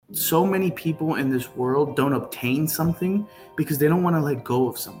so many people in this world don't obtain something because they don't want to let go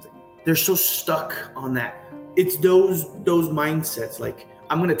of something. They're so stuck on that. It's those mindsets. Like,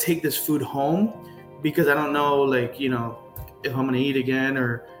 I'm gonna take this food home because I don't know, like, if I'm gonna eat again,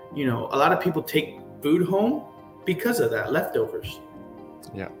 or a lot of people take food home because of that, leftovers.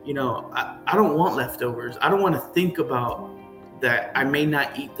 Yeah. I don't want leftovers. I don't want to think about that I may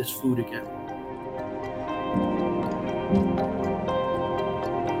not eat this food again.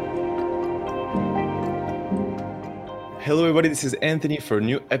 Hello, everybody. This is Anthony for a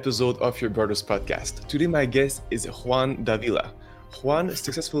new episode of Your Brothers Podcast. Today, my guest is Juan Davila. Juan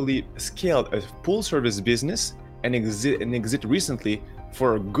successfully scaled a full-service business and exit recently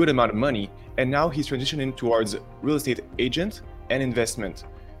for a good amount of money, and now he's transitioning towards real estate agent and investment.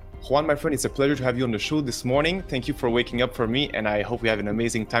 Juan, my friend, it's a pleasure to have you on the show this morning. Thank you for waking up for me, and I hope we have an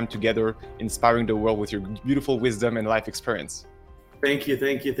amazing time together, inspiring the world with your beautiful wisdom and life experience. Thank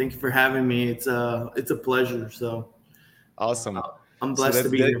you for having me. It's a pleasure. So. Awesome. I'm blessed to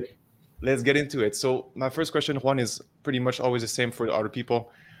be here. Let's get into it. So my first question, Juan, is pretty much always the same for the other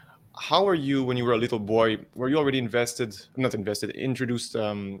people. How are you when you were a little boy? Were you already invested in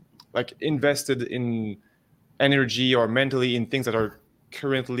energy or mentally in things that are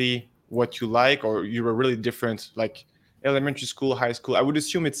currently what you like, or you were really different, like elementary school, high school? I would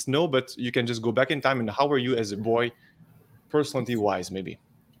assume it's no, but you can just go back in time. And how were you as a boy, personality-wise, maybe?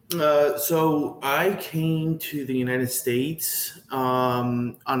 So I came to the United States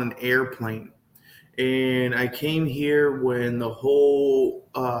on an airplane, and I came here when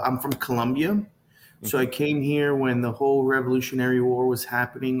I'm from Colombia. So I came here when the whole Revolutionary War was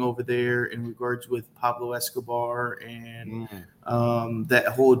happening over there in regards with Pablo Escobar and that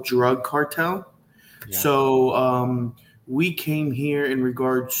whole drug cartel. Yeah. So we came here in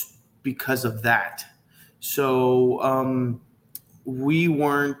regards because of that. So we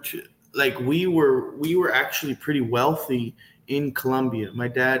were actually pretty wealthy in Colombia. My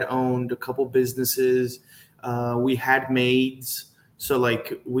dad owned a couple businesses. We had maids. So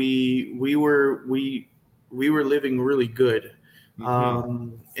like we were living really good.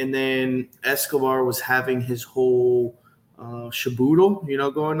 And then Escobar was having his whole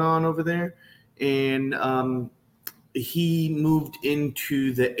shaboodle, going on over there. And he moved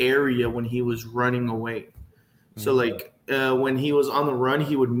into the area when he was running away. So when he was on the run,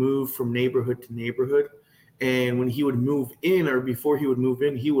 he would move from neighborhood to neighborhood. And when he would move in, or before he would move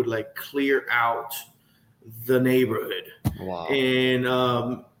in, he would like clear out the neighborhood. Wow. And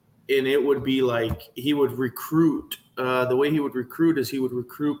it would be like he would recruit. The way he would recruit is he would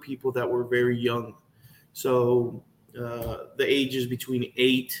recruit people that were very young. So the ages between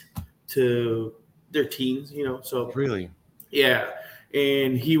 8 to their teens, so. Really? Yeah.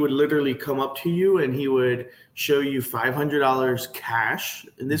 And he would literally come up to you and he would show you $500 cash.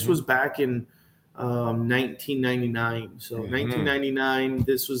 And this was back in 1999. So 1999,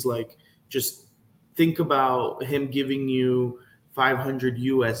 this was like, just think about him giving you 500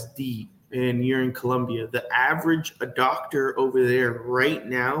 USD and you're in Colombia. A doctor over there right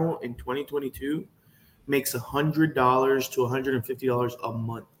now in 2022 makes $100 to $150 a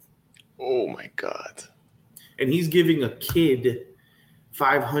month. Oh my God. And he's giving a kid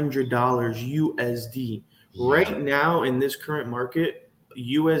 $500 USD. Right now in this current market,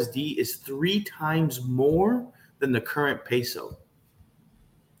 USD is 3 times more than the current peso.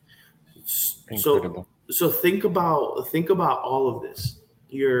 Incredible. So think about all of this.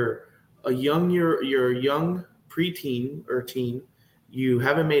 You're a young preteen or teen. You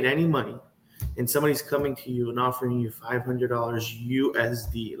haven't made any money, and somebody's coming to you and offering you $500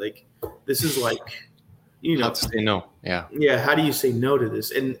 USD. Like, this is like, how to say no. Yeah. How do you say no to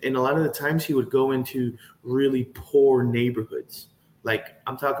this? And a lot of the times he would go into really poor neighborhoods. Like,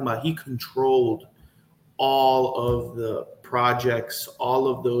 I'm talking about, he controlled all of the projects, all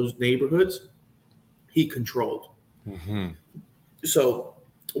of those neighborhoods he controlled. So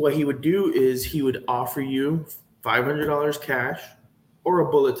what he would do is he would offer you $500 cash or a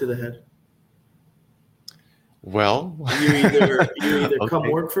bullet to the head. Well, you either okay. Come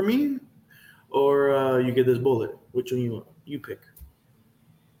work for me, or you get this bullet. Which one you want? You pick.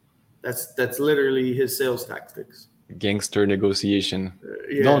 That's literally his sales tactics. Gangster negotiation.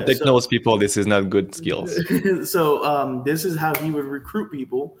 Don't take notes, people. This is not good skills. So this is how he would recruit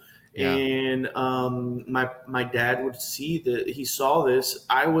people. Yeah. And my dad would see that. He saw this.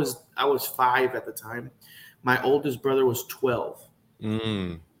 I was 5 at the time. My oldest brother was 12.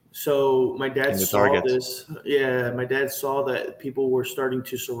 So my dad saw this. Yeah, my dad saw that people were starting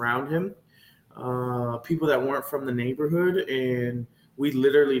to surround him. People that weren't from the neighborhood, and we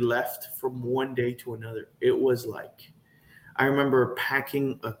literally left from one day to another. It was like, I remember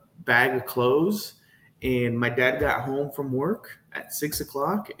packing a bag of clothes, and my dad got home from work at 6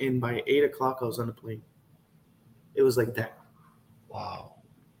 o'clock, and by 8 o'clock I was on the plane. It was like that. Wow.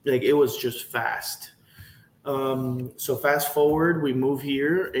 Like it was just fast. So fast forward, we move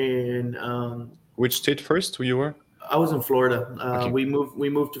here, and Which state first you were? I was in Florida. Okay. We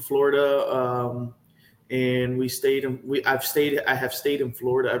moved to Florida, and I have stayed in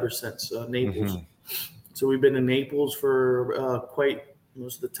Florida ever since, Naples. So we've been in Naples for quite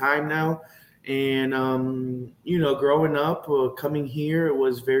most of the time now. And growing up, coming here, it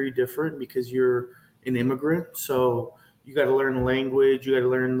was very different because you're an immigrant. So you got to learn the language, you got to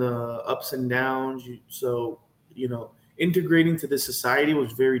learn the ups and downs. Integrating to this society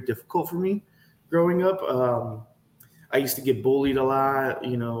was very difficult for me growing up. I used to get bullied a lot.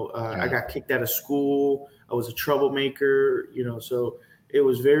 I got kicked out of school. I was a troublemaker. So it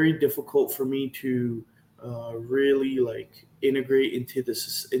was very difficult for me to really like integrate into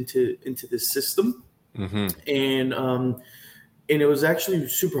this system. And it was actually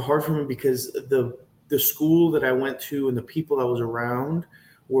super hard for me because the school that I went to and the people I was around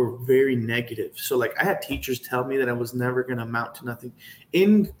were very negative. So like I had teachers tell me that I was never going to amount to nothing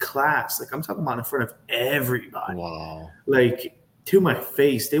in class. Like I'm talking about in front of everybody. Wow. Like to my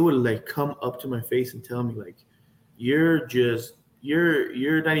face, they would like come up to my face and tell me like, you're not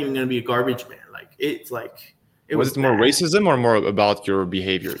even going to be a garbage man. Like it's like, was it more bad. Racism or more about your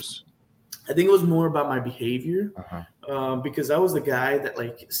behaviors? I think it was more about my behavior, because I was the guy that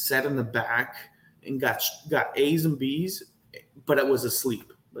like sat in the back and got A's and B's, but I was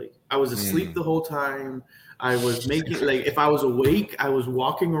asleep. Like I was asleep the whole time. I was making like if I was awake, I was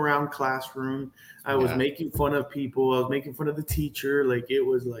walking around classroom. I was making fun of people. I was making fun of the teacher. Like it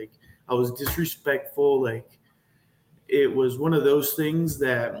was like I was disrespectful. Like it was one of those things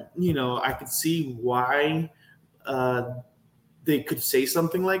that I could see why they could say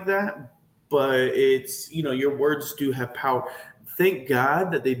something like that. But it's your words do have power. Thank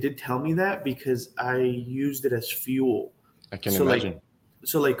God that they did tell me that because I used it as fuel. I can imagine.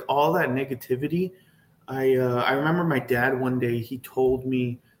 Like all that negativity, I remember my dad one day, he told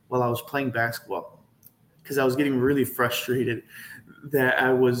me while I was playing basketball, because I was getting really frustrated that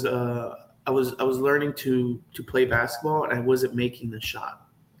I was learning to play basketball and I wasn't making the shot.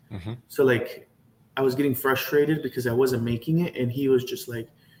 So like I was getting frustrated because I wasn't making it, and he was just like,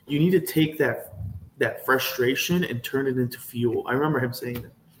 you need to take that frustration and turn it into fuel. I remember him saying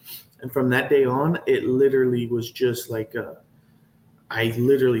that. And from that day on, it literally was just like I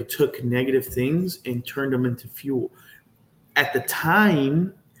literally took negative things and turned them into fuel. At the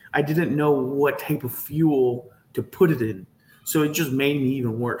time, I didn't know what type of fuel to put it in. So it just made me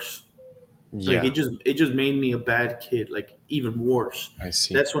even worse. Yeah. Like it just made me a bad kid, like even worse. I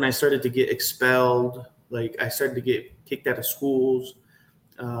see. That's when I started to get expelled. Like I started to get kicked out of schools.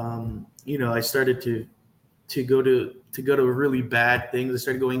 I started to go to really bad things. I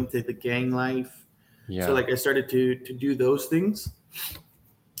started going to the gang life. Yeah. So like I started to do those things.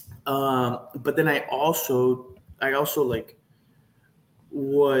 But then I also like I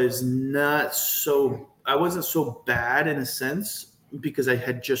wasn't so bad in a sense because I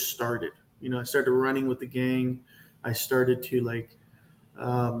had just started. I started running with the gang. I started to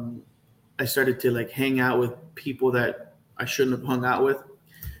hang out with people that I shouldn't have hung out with.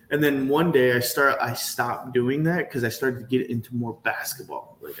 And then one day I stopped doing that because I started to get into more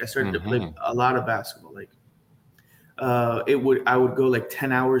basketball. Like I started to play a lot of basketball. Like I would go like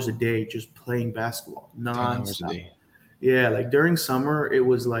 10 hours a day just playing basketball nonstop. Yeah, like during summer it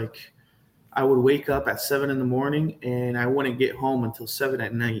was like I would wake up at 7 a.m. and I wouldn't get home until 7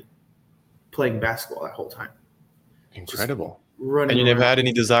 p.m. playing basketball that whole time. Incredible. Running and you never around. had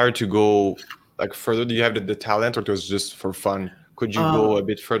any desire to go like further? Do you have the talent, or it was just for fun? Could you go a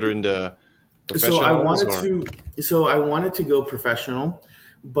bit further in the professional? So I wanted to go professional,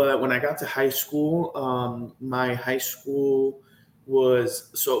 but when I got to high school, my high school,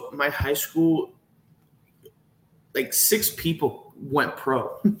 like 6 people went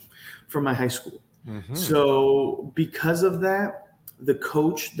pro from my high school. So because of that, the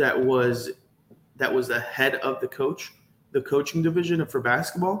coach that was the head of the coaching division for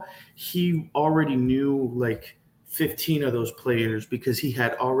basketball, he already knew like 15 of those players because he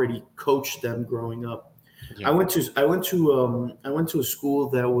had already coached them growing up. Yeah. I went to a school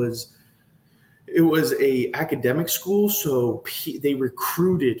that was a academic school, so they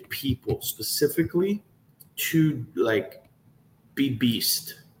recruited people specifically to like be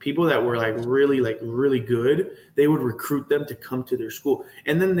beast. People that were really good, they would recruit them to come to their school.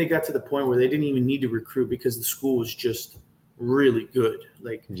 And then they got to the point where they didn't even need to recruit because the school was just really good.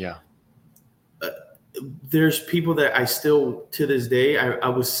 Like, yeah. there's people that I still, to this day, I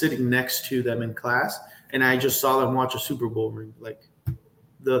was sitting next to them in class, and I just saw them watch a Super Bowl ring like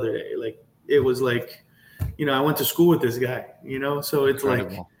the other day. Like it was like, I went to school with this guy, so it's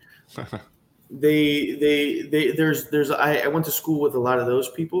Incredible. like I went to school with a lot of those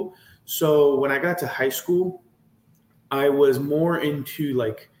people. So when I got to high school, I was more into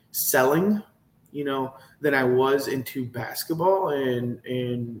like selling, than I was into basketball and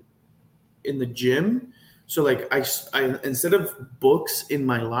in the gym. So like I instead of books in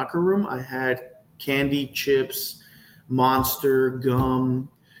my locker room, I had candy, chips, Monster, gum.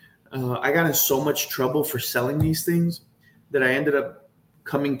 I got in so much trouble for selling these things that I ended up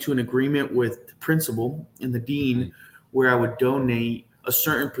coming to an agreement with the principal and the dean where I would donate a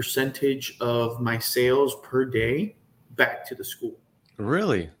certain percentage of my sales per day back to the school.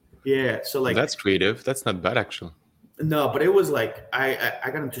 Really? Yeah. So like that's creative. That's not bad actually. No, but it was like I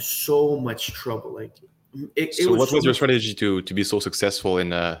got into so much trouble. Like what was your strategy to be so successful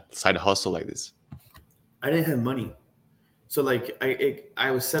in a side hustle like this? I didn't have money. So like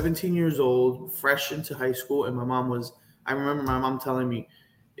I was 17 years old, fresh into high school, and I remember my mom telling me,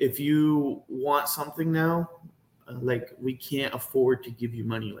 if you want something now, like we can't afford to give you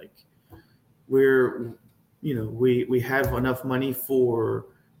money. Like we have enough money for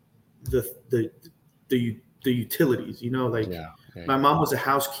the utilities, my mom was a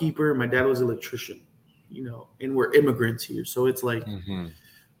housekeeper, my dad was an electrician, and we're immigrants here. So it's like,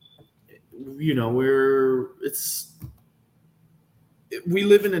 we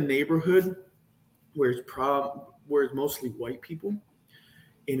live in a neighborhood where it's mostly white people,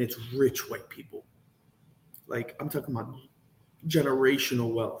 and it's rich white people. Like I'm talking about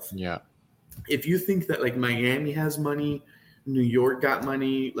generational wealth. Yeah. If you think that like Miami has money, New York got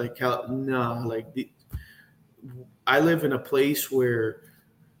money, I live in a place where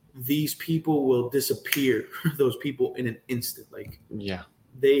these people will disappear. Those people in an instant. Like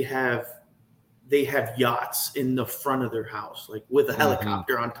they have yachts in the front of their house, like with a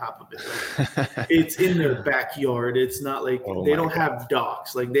helicopter on top of it. Like, it's in their backyard. It's not like they don't have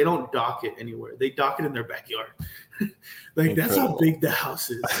docks. Like they don't dock it anywhere. They dock it in their backyard. Like that's how big the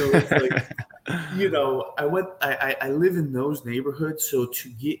house is. So it's like, I live in those neighborhoods. So to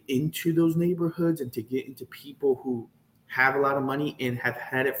get into those neighborhoods and to get into people who have a lot of money and have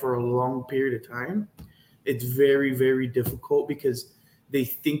had it for a long period of time, it's very, very difficult because they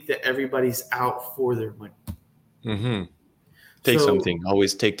think that everybody's out for their money. Take something.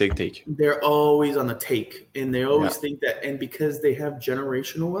 Always take. They're always on the take. And they always think that, and because they have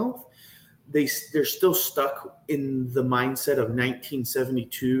generational wealth, they're still stuck in the mindset of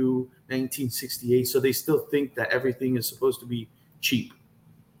 1972, 1968. So they still think that everything is supposed to be cheap.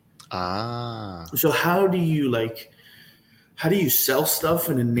 So how do you sell stuff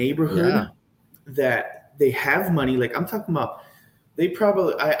in a neighborhood that they have money? Like I'm talking about, they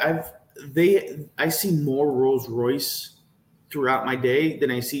probably I see more Rolls Royce throughout my day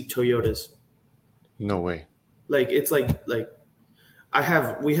than I see Toyotas. No way. Like it's like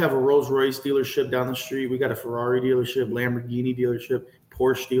we have a Rolls Royce dealership down the street. We got a Ferrari dealership, Lamborghini dealership,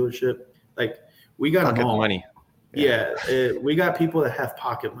 Porsche dealership. Like we got pocket money. Yeah, we got people that have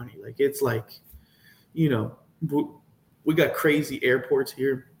pocket money. Like it's like, we got crazy airports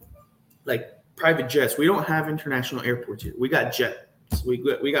here, like private jets. We don't have international airports here. We got jets. We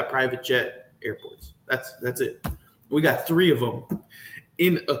got private jet airports. That's it. We got 3 of them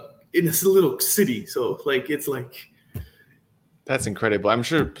in this little city. So like it's like. That's incredible. I'm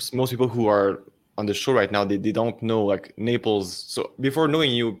sure most people who are on the show right now, they don't know like Naples. So before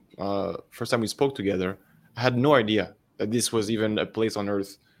knowing you, first time we spoke together, I had no idea that this was even a place on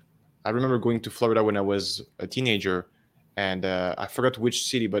earth. I remember going to Florida when I was a teenager, and I forgot which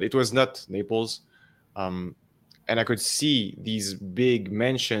city, but it was not Naples. And I could see these big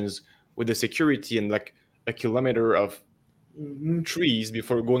mansions with the security and like a kilometer of trees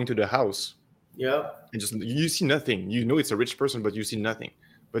before going to the house. Yeah. And just you see nothing. It's a rich person, but you see nothing.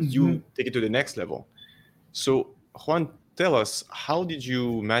 But you take it to the next level. So Juan, tell us, how did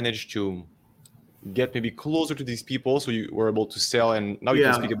you manage to get maybe closer to these people so you were able to sell? And now you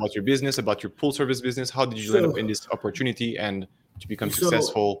can speak about your business, about your full service business. How did you end up in this opportunity and to become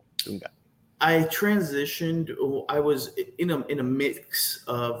successful doing that? I transitioned. I was in a mix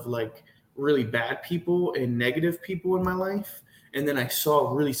of like really bad people and negative people in my life. And then I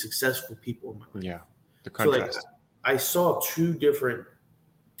saw really successful people in my life. Yeah, the contrast. So like, I saw 2 different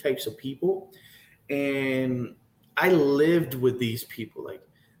types of people, and I lived with these people. Like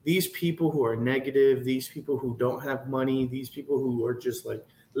these people who are negative, these people who don't have money, these people who are just like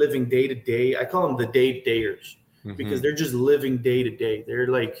living day to day. I call them the day-to-dayers because they're just living day to day. They're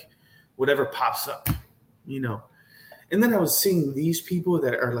like whatever pops up. And then I was seeing these people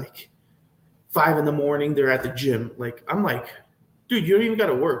that are like 5 a.m, they're at the gym. Like, I'm like, dude, you don't even got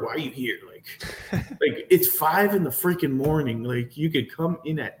to work. Why are you here? Like it's 5 in the freaking morning. Like, you could come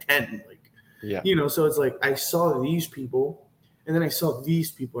in at 10. Like, so it's like, I saw these people and then I saw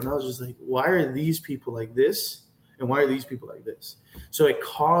these people and I was just like, why are these people like this? And why are these people like this? So it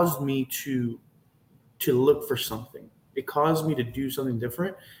caused me to look for something. It caused me to do something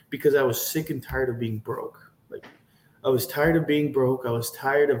different because I was sick and tired of being broke. Like, I was tired of being broke. I was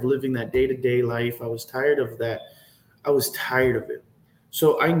tired of living that day-to-day life. I was tired of that. I was tired of it.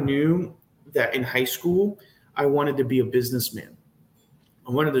 So I knew that in high school, I wanted to be a businessman.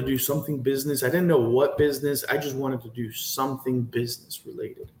 I wanted to do something business. I didn't know what business. I just wanted to do something business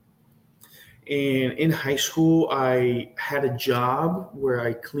related. And in high school, I had a job where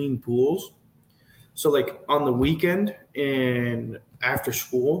I cleaned pools. So like on the weekend and after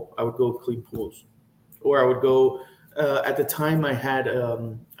school, I would go clean pools. Or I would go, at the time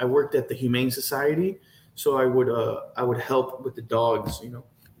I worked at the Humane Society. So I would help with the dogs,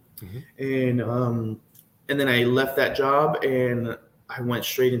 And then I left that job and I went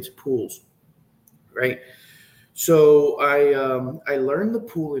straight into pools, right? So I learned the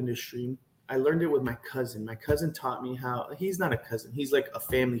pool industry. I learned it with my cousin. My cousin taught me how. He's not a cousin. He's like a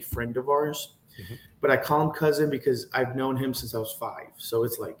family friend of ours. But I call him cousin because I've known him since I was 5. So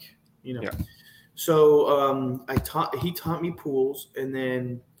it's like, Yeah. So he taught me pools, and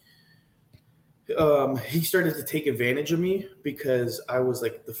then he started to take advantage of me because I was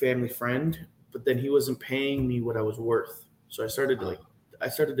like the family friend, but then he wasn't paying me what I was worth. So I started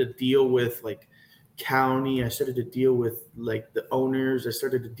to deal with like county. I started to deal with like the owners. I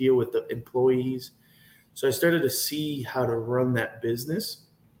started to deal with the employees. So I started to see how to run that business,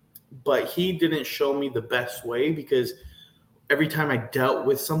 but he didn't show me the best way because every time I dealt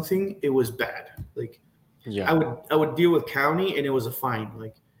with something, it was bad. Like, I would deal with county and it was a fine.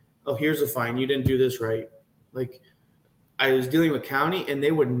 Like, oh, here's a fine. You didn't do this right. Like, I was dealing with county and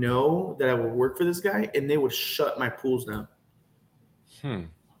they would know that I would work for this guy and they would shut my pools down.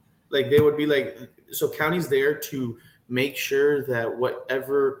 Like, they would be like, so county's there to make sure that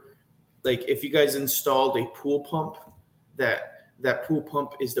whatever, like if you guys installed a pool pump, that pool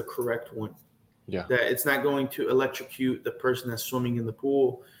pump is the correct one. Yeah. That it's not going to electrocute the person that's swimming in the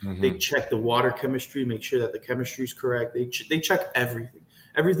pool. They check the water chemistry, make sure that the chemistry is correct. They check everything.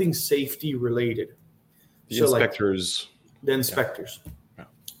 Everything's safety related. The inspectors. The inspectors. Yeah.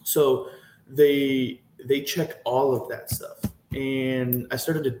 So they check all of that stuff. And I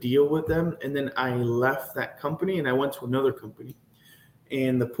started to deal with them. And then I left that company and I went to another company.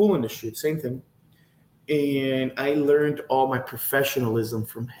 And the pool industry, same thing. And I learned all my professionalism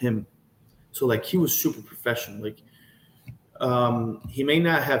from him. So like he was super professional. Like he may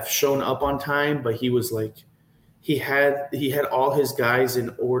not have shown up on time, but he was like he had all his guys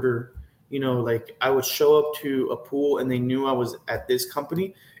in order. Like I would show up to a pool and they knew I was at this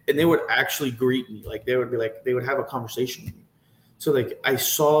company and they would actually greet me. Like they would be like, they would have a conversation with me. So like I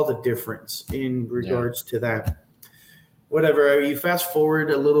saw the difference in regards to that. Whatever. You fast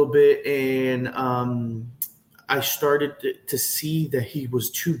forward a little bit and I started to see that he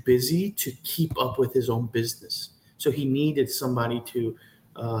was too busy to keep up with his own business. So he needed somebody to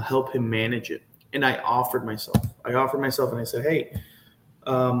help him manage it. And I offered myself and I said, hey,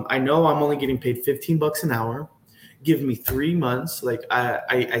 I know I'm only getting paid $15 an hour. Give me 3 months. Like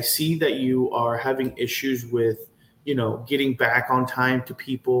I see that you are having issues with, getting back on time to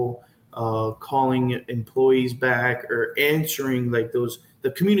people, calling employees back or answering like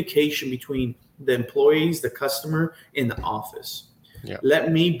the communication between the employees, the customer, and the office. Yeah.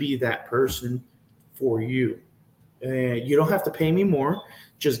 Let me be that person for you. You don't have to pay me more.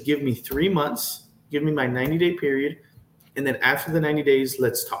 Just give me 3 months. Give me my 90-day period. And then after the 90 days,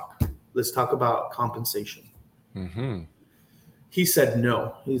 let's talk. Let's talk about compensation. He said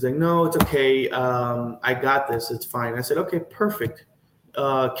no. He's like, no, it's okay. I got this. It's fine. I said, okay, perfect.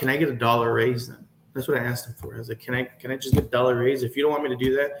 Can I get $1 raise then? That's what I asked him for. I was like, can I just get $1 raise? If you don't want me to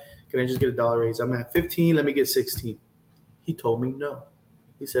do that, can I just get $1 raise? I'm at 15. Let me get 16. He told me no.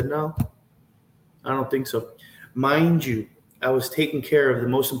 He said, no, I don't think so. Mind you, I was taking care of the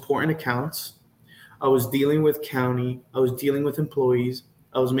most important accounts. I was dealing with county. I was dealing with employees.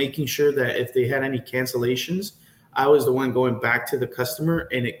 I was making sure that if they had any cancellations, I was the one going back to the customer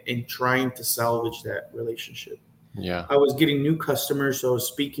and trying to salvage that relationship. Yeah. I was getting new customers. So I was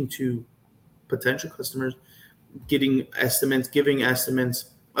speaking to potential customers, getting estimates, giving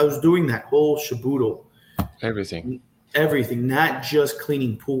estimates. I was doing that whole shaboodle. Everything, not just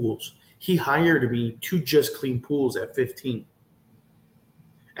cleaning pools. He hired me to just clean pools at 15.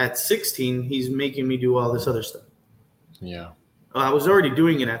 At 16, he's making me do all this other stuff. Yeah. I was already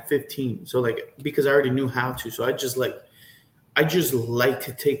doing it at 15. So like, because I already knew how to. So I just like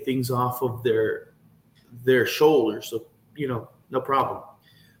to take things off of their shoulders. So, no problem.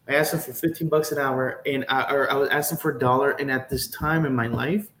 I asked him for $15 an hour, and I was asking for $1. And at this time in my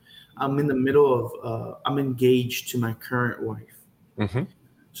life, I'm in the middle of, I'm engaged to my current wife. Mm-hmm.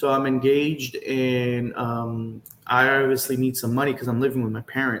 So I'm engaged, and I obviously need some money because I'm living with my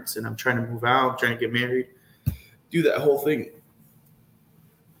parents, and I'm trying to move out, trying to get married, do that whole thing.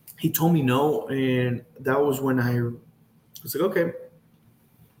 He told me no, and that was when I was like, okay.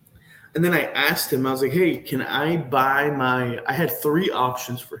 And then I asked him, I was like, hey, can I buy I had 3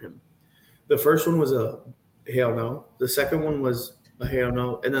 options for him. The first one was a hell no. The second one was a hell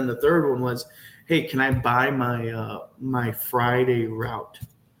no. And then the third one was, hey, can I buy my Friday route?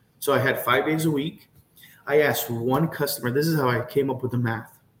 So I had 5 days a week. I asked one customer, this is how I came up with the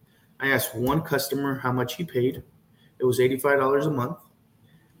math. I asked one customer how much he paid. It was $85 a month.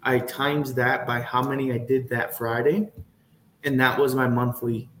 I times that by how many I did that Friday, and that was my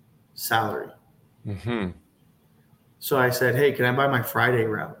monthly salary. Mm-hmm. So I said, hey, can I buy my Friday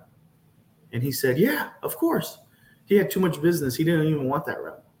route? And he said, yeah, of course. He had too much business. He didn't even want that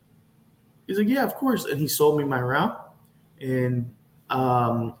route. He's like, yeah, of course. And he sold me my route, and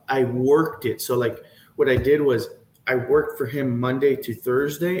I worked it. So like what I did was I worked for him Monday to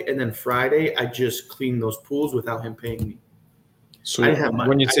Thursday, and then Friday I just cleaned those pools without him paying me. So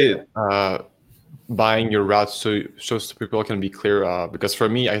when you say buying your route, so people can be clear, because for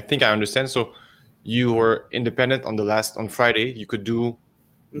me, I think I understand. So you were independent on Friday. You could do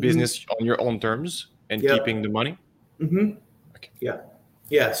business on your own terms and keeping the money. Mm-hmm. Okay.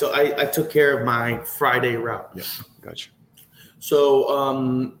 Yeah. So I took care of my Friday route. Yeah, gotcha.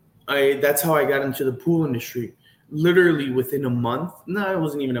 So that's how I got into the pool industry. Literally within a month. No, it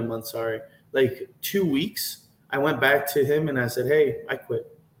wasn't even a month. Sorry, like 2 weeks. I went back to him and I said, hey, I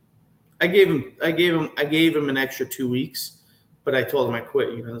quit. I gave him an extra 2 weeks, but I told him I quit.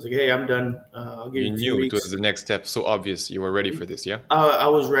 I was like, hey, I'm done. I'll give you 2 weeks. You knew it was the next step. So obvious. You were ready for this, yeah? I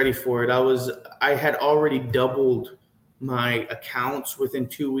was ready for it. I had already doubled my accounts within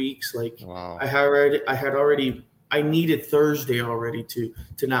 2 weeks. Like, wow. I needed Thursday already to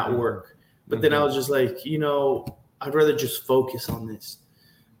not work. But then I was just like, I'd rather just focus on this.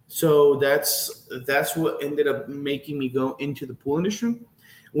 So that's what ended up making me go into the pool industry.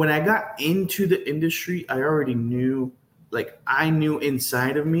 When I got into the industry, I already knew, I knew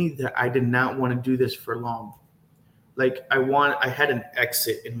inside of me that I did not want to do this for long. I had an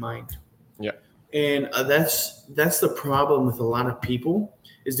exit in mind. Yeah. And that's the problem with a lot of people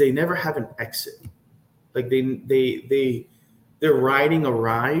is they never have an exit. Like they're riding a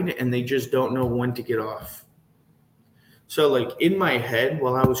ride and they just don't know when to get off. So like in my head,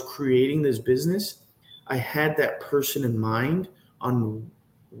 while I was creating this business, I had that person in mind on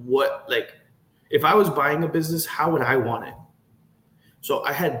what, if I was buying a business, how would I want it? So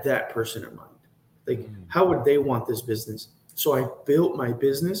I had that person in mind. How would they want this business? So I built my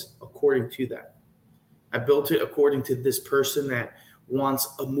business according to that. I built it according to this person that wants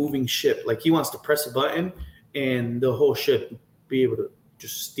a moving ship. Like he wants to press a button and the whole ship be able to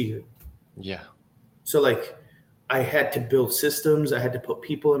just steer. Yeah. So I had to build systems. I had to put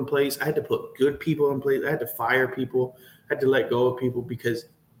people in place. I had to put good people in place. I had to fire people. I had to let go of people because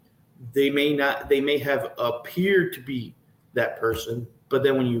they may have appeared to be that person, but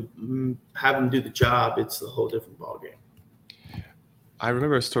then when you have them do the job, it's a whole different ballgame. I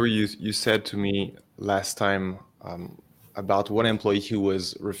remember a story you said to me last time about one employee who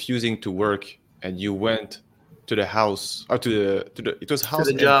was refusing to work, and you went to the house or to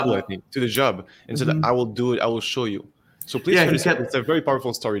the job. Pool, I think, to the job, and said, I will do it. I will show you. So please, it's a very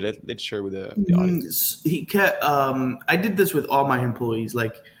powerful story. Let's share with the audience. He kept. I did this with all my employees.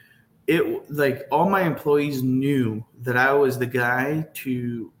 All my employees knew that I was the guy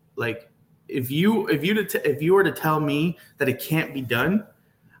to If you were to tell me that it can't be done,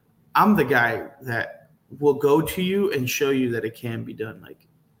 I'm the guy that will go to you and show you that it can be done.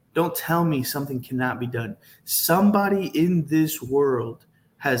 Don't tell me something cannot be done. Somebody in this world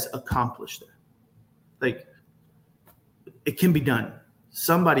has accomplished it. It can be done.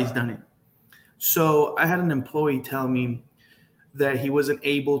 Somebody's done it. So I had an employee tell me that he wasn't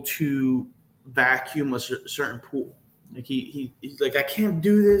able to vacuum a certain pool. He's like, I can't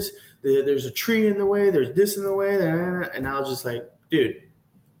do this. There's a tree in the way. There's this in the way. And I was just like, dude,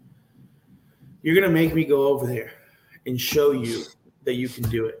 you're going to make me go over there and show you that you can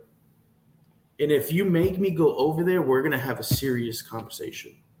do it. And if you make me go over there, we're going to have a serious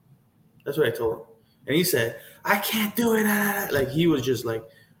conversation. That's what I told him. And he said, I can't do it. He was just like,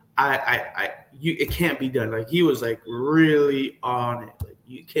 it can't be done. Like he was like really on it. Like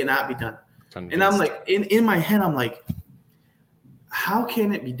you cannot be done. Convinced. And I'm like, in my head, I'm like, how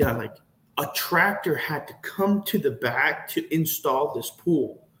can it be done? Like a tractor had to come to the back to install this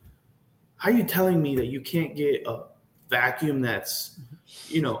pool. How are you telling me that you can't get a vacuum that's,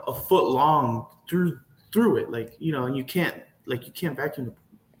 a foot long through it? Like, and you can't vacuum the pool.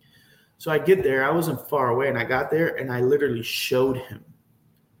 So I get there, I wasn't far away, and I got there and I literally showed him.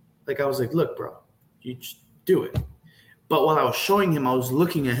 Like I was like, look, bro, you just do it. But while I was showing him, I was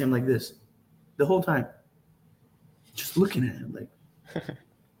looking at him like this the whole time. Just looking at him like.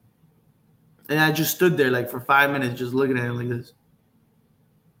 And I just stood there like for 5 minutes just looking at him like this.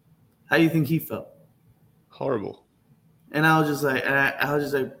 How do you think he felt? Horrible. And I was just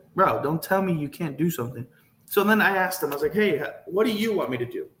like, bro, don't tell me you can't do something. So then I asked him, I was like, hey, what do you want me to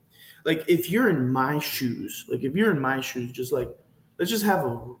do? Like, if you're in my shoes, just like, let's just have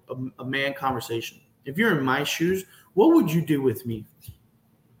a man conversation. If you're in my shoes, what would you do with me?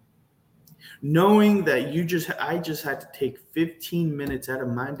 Knowing that I just had to take 15 minutes out of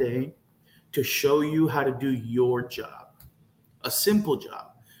my day to show you how to do your job, a simple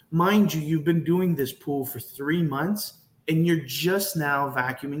job. Mind you, you've been doing this pool for 3 months and you're just now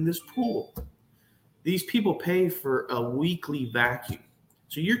vacuuming this pool. These people pay for a weekly vacuum.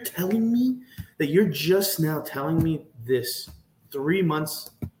 So you're telling me that you're just now telling me this 3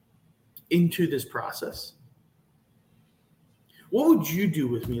 months into this process? What would you do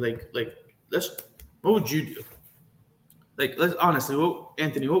with me? What would you do? Like, let's honestly,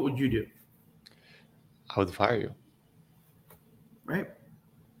 Anthony, what would you do? I would fire you. Right?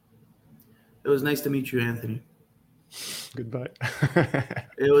 It was nice to meet you, Anthony. Goodbye.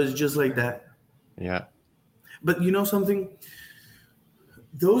 It was just like that. Yeah. But you know something?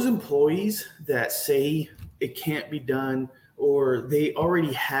 Those employees that say it can't be done, or they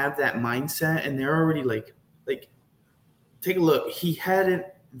already have that mindset and they're already like, take a look. He hadn't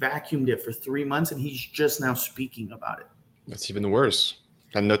vacuumed it for 3 months and he's just now speaking about it. That's even worse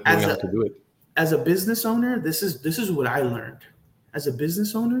than not knowing how to do it. As a business owner, this is what I learned. As a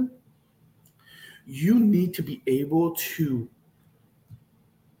business owner, you need to be able to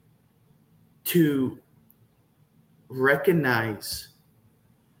recognize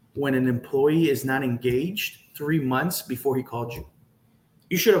when an employee is not engaged 3 months before he called you.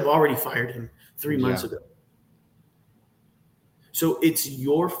 You should have already fired him 3 months ago. So it's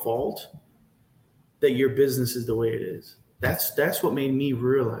your fault that your business is the way it is. That's what made me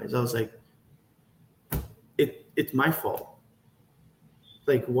realize. I was like, it's my fault.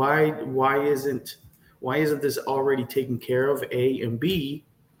 Like, why isn't this already taken care of? A, and B,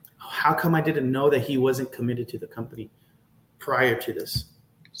 how come I didn't know that he wasn't committed to the company prior to this?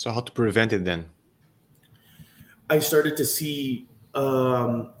 So how to prevent it then? I started to see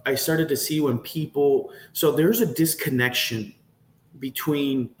when people, so there's a disconnection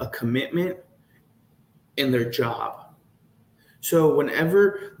between a commitment and their job. So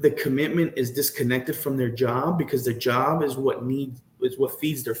whenever the commitment is disconnected from their job, because their job is what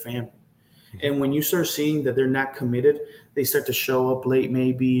feeds their family. And when you start seeing that they're not committed, they start to show up late.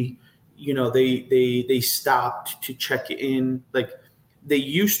 Maybe, they stopped to check in. Like they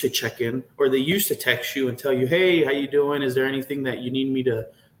used to check in, or they used to text you and tell you, hey, how you doing? Is there anything that you need me to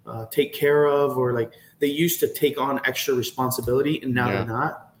take care of? Or like they used to take on extra responsibility and now they're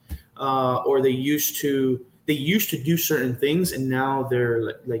not. Or they used to do certain things and now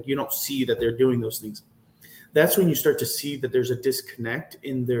they're like you don't see that they're doing those things. That's when you start to see that there's a disconnect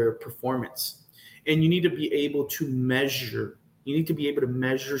in their performance. And you need to be able to measure. You need to be able to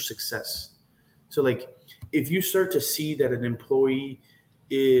measure success. So like if you start to see that an employee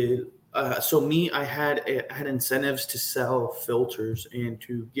is I had incentives to sell filters and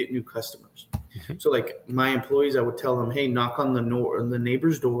to get new customers. Mm-hmm. So like my employees, I would tell them, hey, knock on the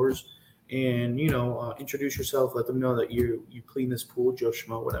neighbors' doors and, introduce yourself, let them know that you clean this pool, Joe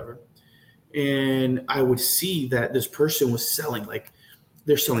Schmo, whatever. And I would see that this person was selling, like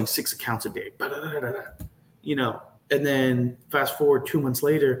they're selling 6 accounts a day, and then fast forward 2 months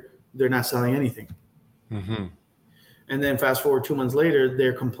later, they're not selling anything. Mm-hmm. And then fast forward 2 months later,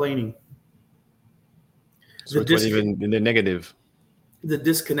 they're complaining. So it was even in the negative. The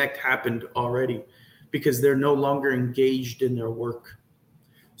disconnect happened already because they're no longer engaged in their work.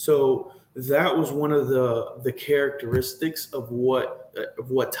 So that was one of the characteristics of what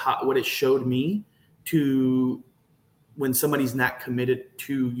it showed me to when somebody's not committed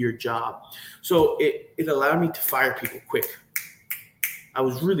to your job. So it allowed me to fire people quick. I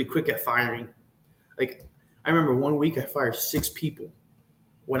was really quick at firing. Like I remember one week I fired 6 people.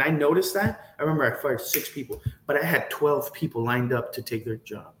 When I noticed that, I remember I fired 6 people, but I had 12 people lined up to take their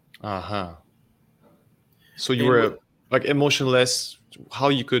job. Uh-huh. So you And were like emotionless, how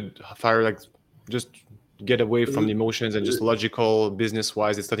you could fire like just get away from the emotions and just logical, business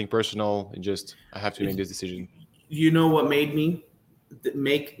wise, it's nothing personal. It just I have to make this decision. you know what made me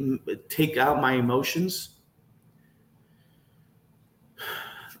take out my emotions?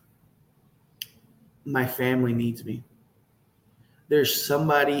 My family needs me. There's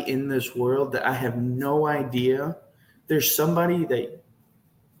somebody in this world that I have no idea. There's somebody that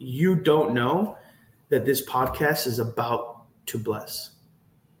you don't know that this podcast is about to bless.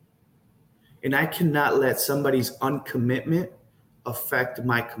 And I cannot let somebody's uncommitment affect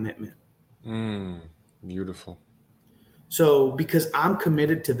my commitment. Beautiful. So because I'm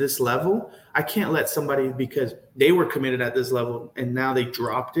committed to this level, I can't let somebody, because they were committed at this level and now they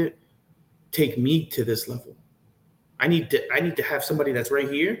dropped it, take me to this level. I need to have somebody that's right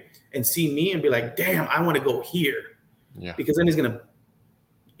here and see me and be like, damn, I want to go here. Yeah. Because then he's gonna,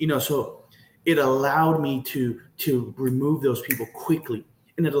 so it allowed me to remove those people quickly.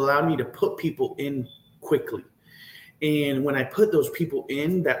 And it allowed me to put people in quickly. And when I put those people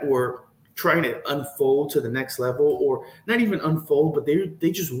in that were trying to unfold to the next level, or not even unfold, but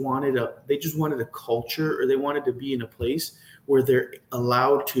they just wanted a culture, or they wanted to be in a place where they're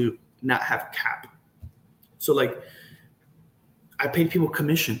allowed to not have a cap. So like I paid people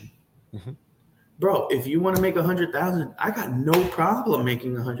commission. Mm-hmm. Bro, if you want to make 100,000, I got no problem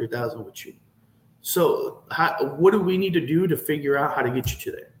making 100,000 with you. So what do we need to do to figure out how to get you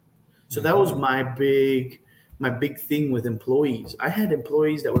to there? So that was my big thing with employees. I had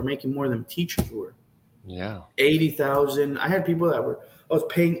employees that were making more than teachers were. Yeah. 80,000. I had people that I was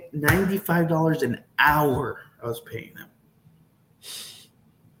paying $95 an hour. I was paying them.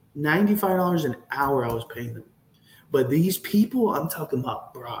 $95 an hour I was paying them. But these people, I'm talking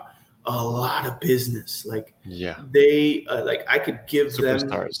about, bro, a lot of business. Like, they like I could give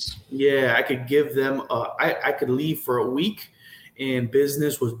superstars. I could give them I could leave for a week and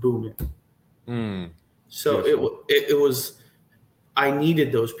business was booming. So it was, I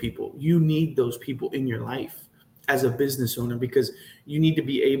needed those people. You need those people in your life as a business owner, because you need to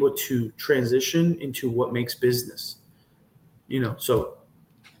be able to transition into what makes business. So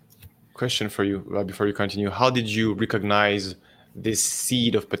question for you before you continue. How did you recognize this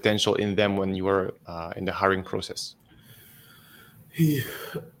seed of potential in them when you were in the hiring process?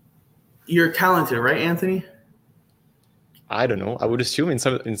 You're talented, right, Anthony? I don't know. I would assume in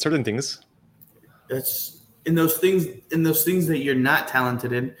certain things. That's in those things that you're not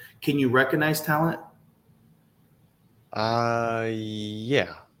talented in. Can you recognize talent?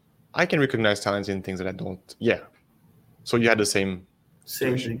 Yeah. I can recognize talent in things that I don't. Yeah. So you had the same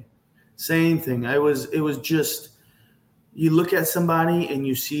thing. Same thing. It was just, you look at somebody and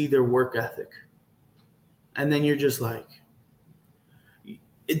you see their work ethic. And then you're just like,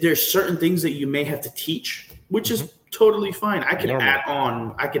 there's certain things that you may have to teach, which is totally fine. I could add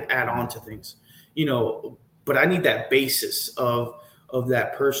on to things, but I need that basis of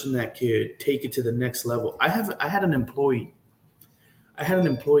that person that could take it to the next level. I had an employee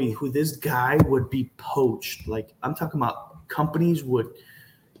who, this guy would be poached. Like, I'm talking about, companies would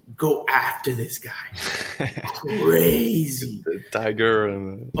go after this guy. Crazy. The tiger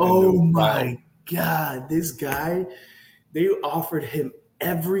and my God, this guy, they offered him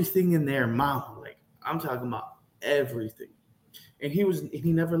everything in their mouth. Like, I'm talking about everything. And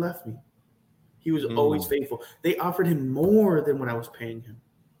he never left me. He was always faithful. They offered him more than what I was paying him.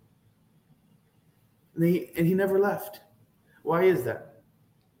 And he never left. Why is that?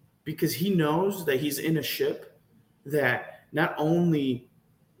 Because he knows that he's in a ship that not only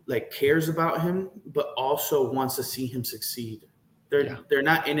like cares about him, but also wants to see him succeed. They're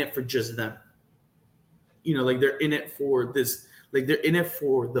not in it for just them. Like, they're in it for this, like, they're in it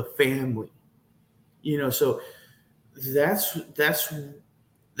for the family. So that's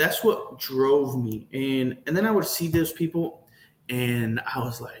what drove me. And then I would see those people and I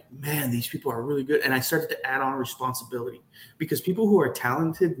was like, man, these people are really good. And I started to add on responsibility, because people who are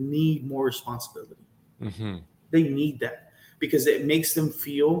talented need more responsibility. They need that, because it makes them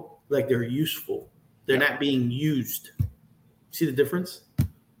feel like they're useful. They're not being used. See the difference?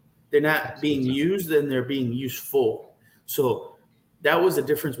 They're not being used, and they're being useful. So that was the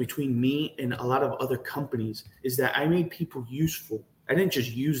difference between me and a lot of other companies, is that I made people useful. I didn't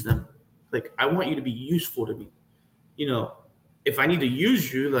just use them. Like, I want you to be useful to me. If I need to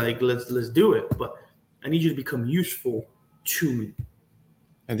use you, like, let's do it. But I need you to become useful to me.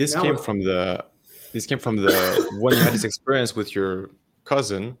 And this came from the when you had this experience with your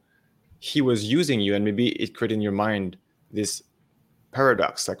cousin, he was using you, and maybe it created in your mind this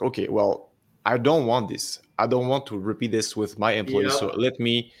paradox. Like, okay, well, I don't want this. I don't want to repeat this with my employees. So Yep. let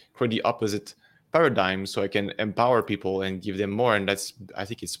me create the opposite paradigm so I can empower people and give them more. And I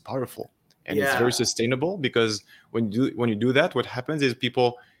think it's powerful and it's very Yeah. sustainable, because when you do that, what happens is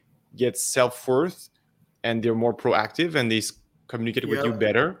people get self-worth and they're more proactive and they communicate with you Yep.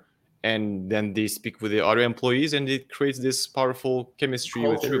 better. And then they speak with the other employees and it creates this powerful chemistry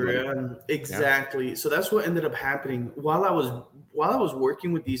with Culture, everybody. yeah. Exactly. So that's what ended up happening while I was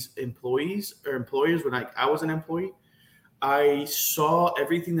working with these employees or employers when I was an employee. I saw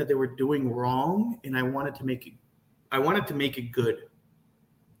everything that they were doing wrong, and I wanted to make it good.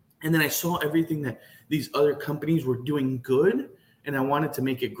 And then I saw everything that these other companies were doing good, and I wanted to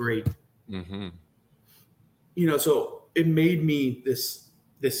make it great. Mm-hmm. So it made me this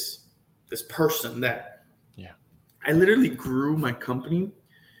person that Yeah. I literally grew my company.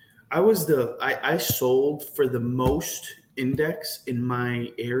 I sold for the most index in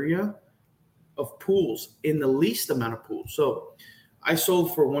my area of pools in the least amount of pools. So I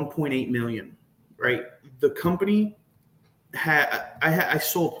sold for 1.8 million, right? The company I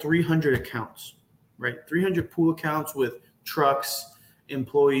sold 300 accounts, right? 300 pool accounts with trucks,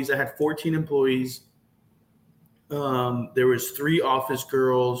 employees. I had 14 employees. There was 3 office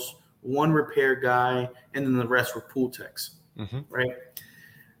girls, 1 repair guy, and then the rest were pool techs, Mm-hmm. right?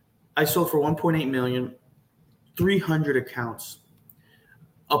 I sold for 1.8 million, 300 accounts.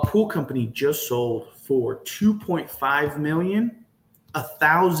 A pool company just sold for 2.5 million,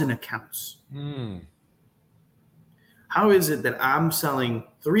 1,000 accounts. Mm. How is it that I'm selling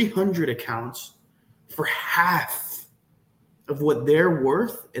 300 accounts for half of what they're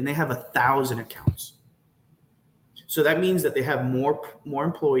worth, and they have 1,000 accounts? So that means that they have more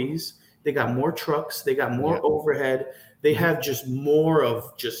employees, they got more trucks, they got more overhead, they have just more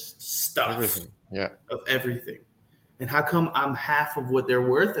of just stuff, Everything. Yeah. of everything. And how come I'm half of what they're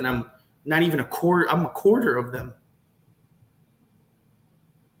worth, and I'm not even a quarter? I'm a quarter of them.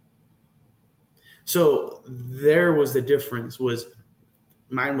 So there was the difference. Was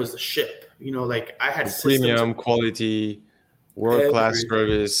mine was the ship. Like I had Premium quality, world-class everything.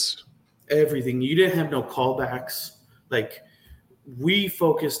 service. Everything. You didn't have no callbacks. Like we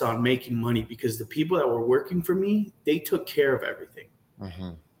focused on making money because the people that were working for me, they took care of everything.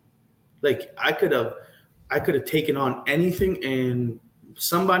 Mm-hmm. Like I could have taken on anything, and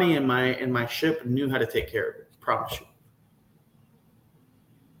somebody in my ship knew how to take care of it. I promise you.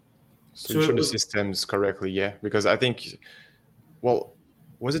 So you showed the systems correctly, yeah. Because I think, well,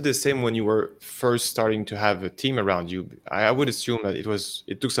 was it the same when you were first starting to have a team around you? I would assume that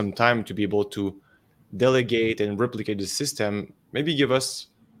it took some time to be able to delegate and replicate the system. Maybe give us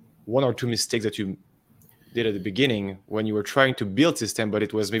 1 or 2 mistakes that you did at the beginning when you were trying to build system, but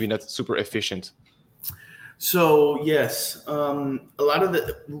it was maybe not super efficient. So yes, a lot of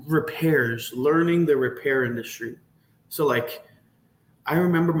the repairs, learning the repair industry. So like, I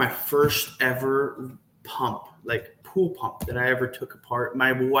remember my first ever pump, like pool pump that I ever took apart.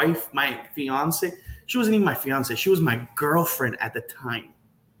 My wife, my fiance, she wasn't even my fiance. She was my girlfriend at the time.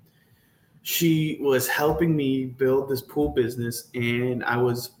 She was helping me build this pool business, and I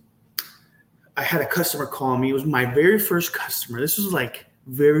had a customer call me. It was my very first customer. This was like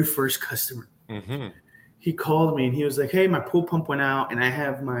very first customer. Mm-hmm. He called me and he was like, "Hey, my pool pump went out, and I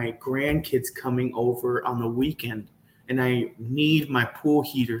have my grandkids coming over on the weekend, and I need my pool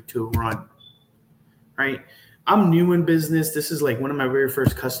heater to run." Right? I'm new in business. This is like one of my very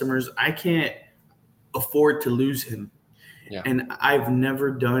first customers. I can't afford to lose him. Yeah. And I've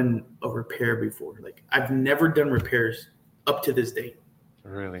never done a repair before. Like I've never done repairs up to this date.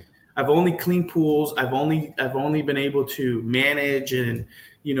 Really? I've only cleaned pools. I've only been able to manage and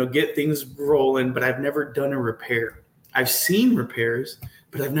get things rolling, but I've never done a repair. I've seen repairs,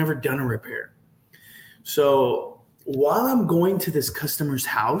 but I've never done a repair. So while I'm going to this customer's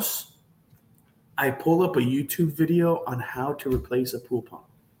house, I pull up a YouTube video on how to replace a pool pump.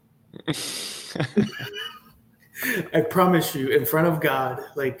 I promise you, in front of God,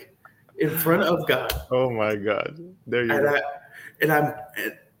 like in front of God. Oh my God! There you go.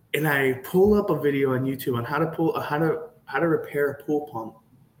 And I pull up a video on YouTube on how to repair a pool pump,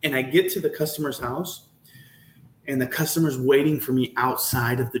 and I get to the customer's house, and the customer's waiting for me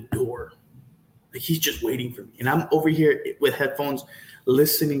outside of the door. Like he's just waiting for me, and I'm over here with headphones,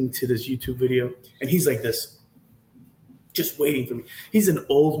 listening to this YouTube video, and he's like this, just waiting for me. He's an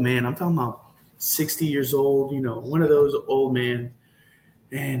old man. I'm talking about 60 years old, one of those old men.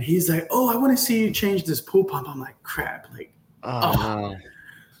 And he's like, "Oh, I want to see you change this pool pump." I'm like, crap. Like, No.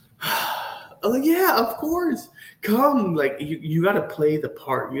 I'm like, yeah, of course. Come. Like, you got to play the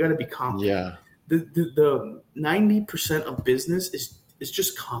part. You got to be confident. Yeah. The 90% of business is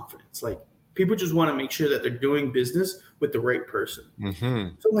just confidence. Like, People just want to make sure that they're doing business with the right person.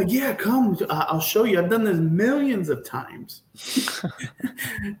 Mm-hmm. So I'm like, yeah, come, I'll show you. I've done this millions of times.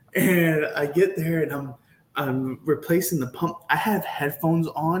 And I get there and I'm replacing the pump. I have headphones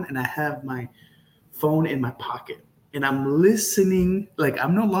on and I have my phone in my pocket. And I'm listening. Like,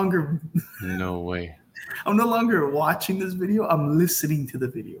 I'm no longer No way. I'm no longer watching this video. I'm listening to the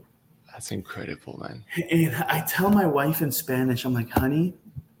video. That's incredible, man. And I tell my wife in Spanish, I'm like, honey,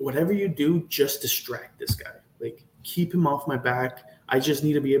 whatever you do, just distract this guy. Like, keep him off my back. I just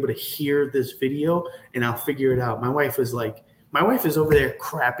need to be able to hear this video and I'll figure it out. My wife is over there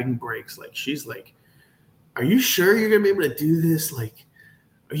crapping brakes. Like, she's like, are you sure you're going to be able to do this? Like,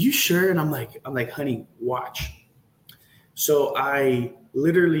 are you sure? And I'm like, honey, watch. So I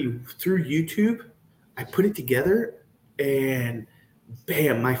literally, through YouTube, I put it together and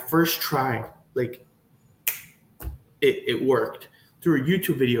bam, my first try, like it worked through a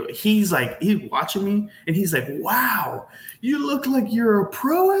YouTube video. He's watching me and he's like, wow, you look like you're a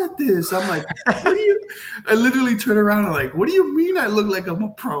pro at this. I'm like, I literally turn around and like, what do you mean I look like I'm a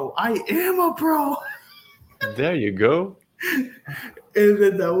pro? I am a pro. There you go. And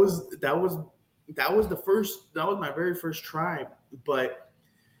then that was my very first try. But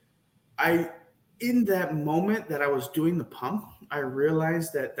in that moment that I was doing the pump, I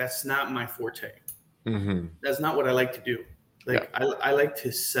realized that that's not my forte. Mm-hmm. That's not what I like to do. Like, yeah. I like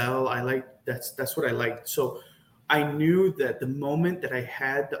to sell. That's what I like. So I knew that the moment that I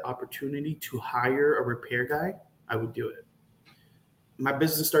had the opportunity to hire a repair guy, I would do it. My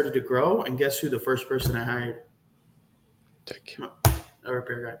business started to grow, and guess who the first person I hired? A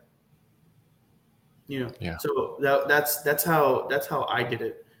repair guy. Yeah. So that's how I did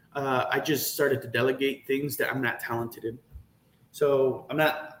it. I just started to delegate things that I'm not talented in. So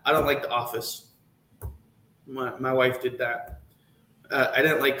I don't like The Office. My wife did that. I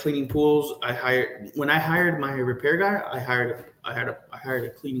didn't like cleaning pools. When I hired my repair guy, I hired a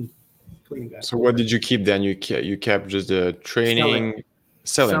cleaning guy. So what did you keep then? You kept just the training,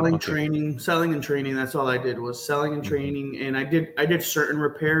 selling, okay. Selling and training. That's all I did was selling and training. And I did certain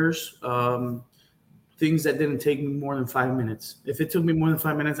repairs, things that didn't take me more than 5 minutes. If it took me more than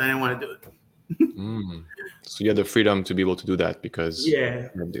 5 minutes, I didn't want to do it. So you had the freedom to be able to do that because you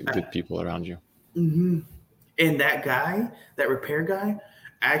had the good people around you. Mm-hmm. And that repair guy,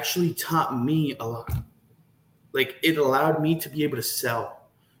 actually taught me a lot. Like, it allowed me to be able to sell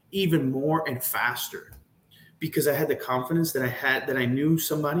even more and faster because I had the confidence that I knew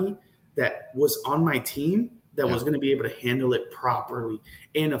somebody that was on my team that was going to be able to handle it properly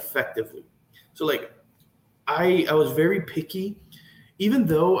and effectively. So like, I was very picky. Even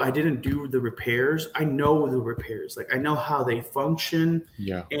though I didn't do the repairs, I know the repairs. Like, I know how they function,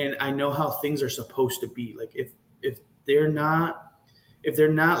 and I know how things are supposed to be. Like, if they're not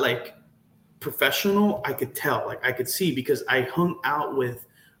like professional, I could tell. Like, I could see because I hung out with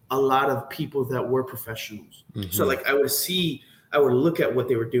a lot of people that were professionals. Mm-hmm. So like, I would look at what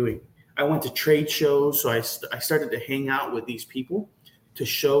they were doing. I went to trade shows, so I started to hang out with these people to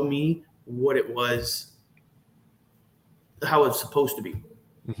show me what it was. How it's supposed to be.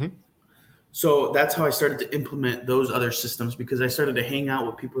 Mm-hmm. So that's how I started to implement those other systems because I started to hang out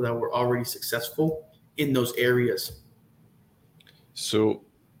with people that were already successful in those areas. So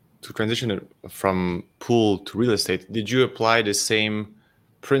to transition from pool to real estate, did you apply the same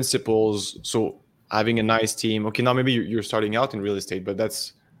principles? So having a nice team, okay, now maybe you're starting out in real estate, but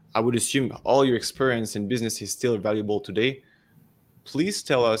I would assume all your experience in business is still valuable today. Please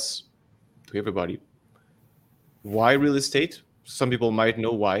tell us, to everybody, why real estate? Some people might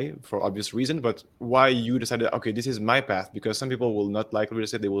know why for obvious reason, but why you decided, okay, this is my path, because some people will not like real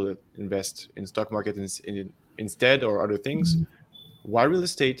estate. They will invest in stock market instead or other things. Mm-hmm. Why real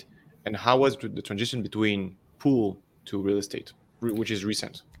estate, and how was the transition between pool to real estate, which is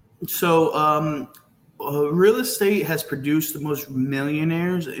recent? So real estate has produced the most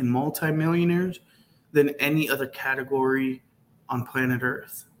millionaires and multimillionaires than any other category on planet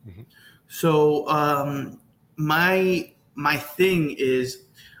Earth. Mm-hmm. So my thing is,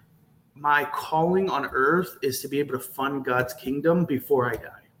 my calling on earth is to be able to fund God's kingdom before I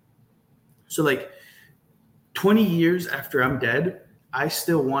die. So like 20 years after I'm dead, I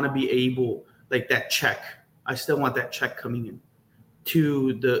still want to be able, like, that check. I still want that check coming in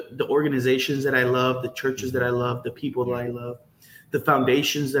to the organizations that I love, the churches that I love, the people that I love, the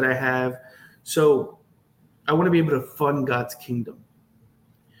foundations that I have. So I want to be able to fund God's kingdom.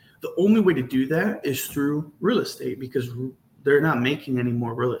 The only way to do that is through real estate because they're not making any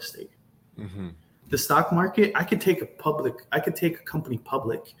more real estate. Mm-hmm. The stock market, I could take a company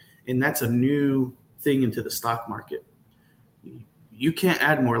public, and that's a new thing into the stock market. You can't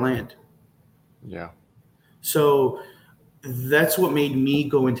add more land. Yeah. So that's what made me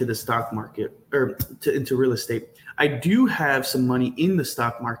go into the stock market or into real estate. I do have some money in the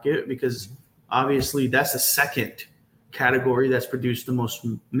stock market because obviously that's the second category that's produced the most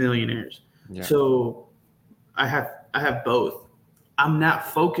millionaires. Yeah. So I have both. I'm not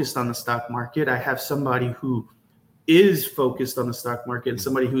focused on the stock market. I have somebody who is focused on the stock market and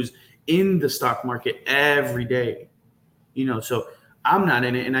somebody who's in the stock market every day. So I'm not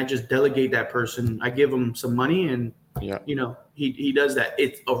in it, and I just delegate that person. I give him some money, and Yeah. he does that.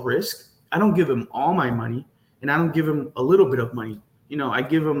 It's a risk. I don't give him all my money, and I don't give him a little bit of money. I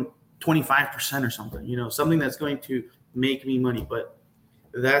give him 25% or something. Something that's going to make me money. But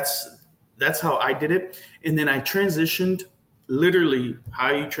that's how I did it. And then I transitioned. Literally,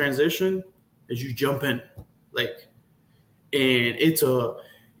 how you transition is you jump in, and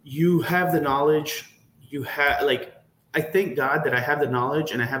you have the knowledge. You have I thank God that I have the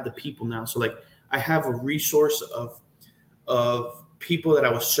knowledge and I have the people now. So I have a resource of people that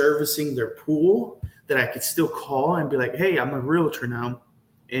I was servicing their pool that I could still call and be like, hey, I'm a realtor now,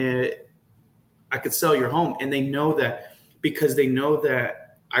 and I could sell your home. And they know that because they know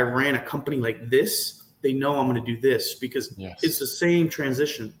that I ran a company like this. They know I'm going to do this because It's the same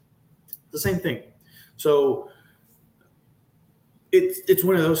transition, the same thing. So it's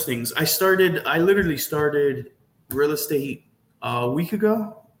one of those things. I literally started real estate a week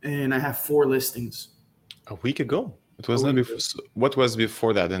ago, and I have 4 listings. A week ago? It was not before. What was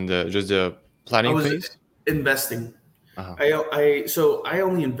before that? And just the planning phase? Investing. Uh-huh. So I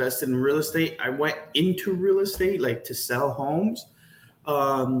only invested in real estate. I went into real estate to sell homes.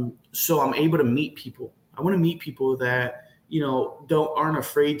 So I'm able to meet people. I want to meet people that aren't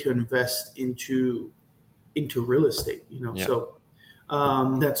afraid to invest into real estate. Yeah. So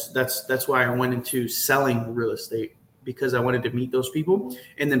that's why I went into selling real estate, because I wanted to meet those people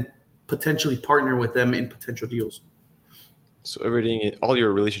and then potentially partner with them in potential deals. So all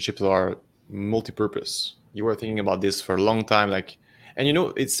your relationships are multi-purpose. You were thinking about this for a long time, and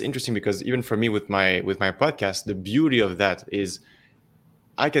it's interesting because even for me with my podcast, the beauty of that is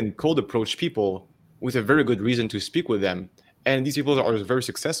I can cold approach people with a very good reason to speak with them, and these people are very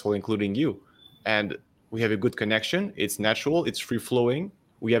successful, including you, and we have a good connection. It's natural. It's free flowing.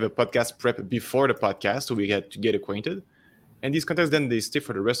 We have a podcast prep before the podcast, so we get to get acquainted, and these contacts then they stay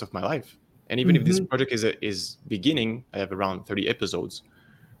for the rest of my life. And even if this project is beginning, I have around 30 episodes.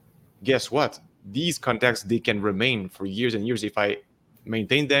 Guess what? These contacts, they can remain for years and years if I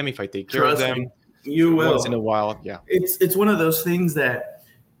maintain them, if I take care of them. You will. Once in a while, yeah. It's one of those things that,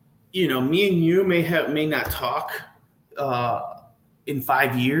 me and you may not talk in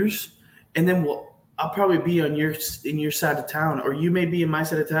 5 years, and then I'll probably be in your side of town, or you may be in my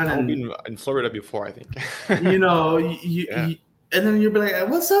side of town. I've been in Florida before, I think. And then you'll be like,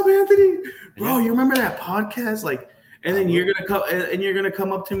 "What's up, Anthony? Bro, you remember that podcast?" And then you're gonna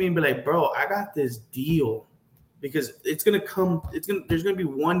come up to me and be like, "Bro, I got this deal," because there's gonna be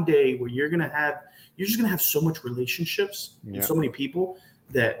one day where you're just gonna have so much relationships and so many people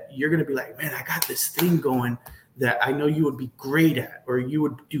that you're gonna be like, "Man, I got this thing going that I know you would be great at, or you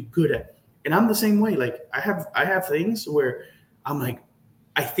would do good at." And I'm the same way. I have things where I'm like,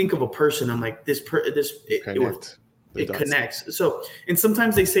 I think of a person, I'm like, it connects. So, and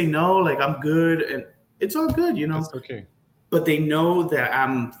sometimes they say no, I'm good, and it's all good, That's okay. But they know that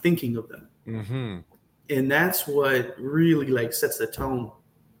I'm thinking of them. Mm-hmm. And that's what really sets the tone.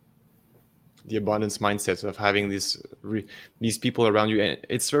 The abundance mindset of having these people around you, and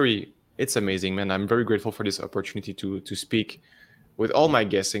it's amazing, man. I'm very grateful for this opportunity to speak with all my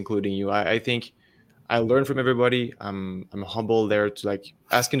guests, including you. I think I learned from everybody. I'm humble there to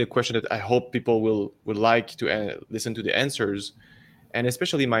asking the question that I hope people would like to listen to the answers, and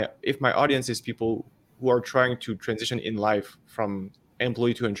especially if my audience is people who are trying to transition in life from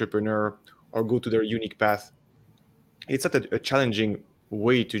employee to entrepreneur or go to their unique path. It's not a challenging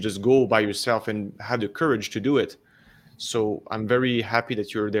way to just go by yourself and have the courage to do it. So I'm very happy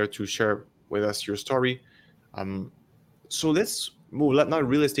that you're there to share with us your story. So let's move. Not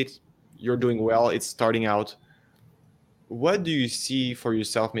real estate. You're doing well. It's starting out. What do you see for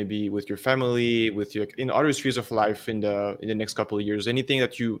yourself, maybe with your family, in other spheres of life in the next couple of years? Anything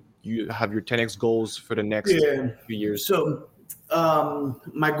that you have your 10x goals for the next few years? So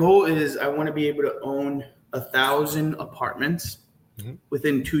my goal is I want to be able to own 1,000 apartments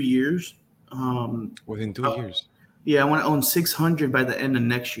within 2 years. Within 2 years? Yeah, I want to own 600 by the end of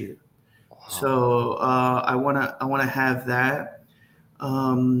next year. Wow. So I want to have that.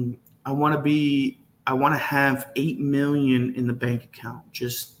 I want to have $8 million in the bank account,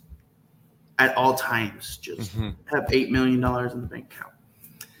 just at all times. Just have $8 million in the bank account.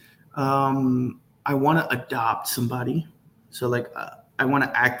 I want to adopt somebody. So like I want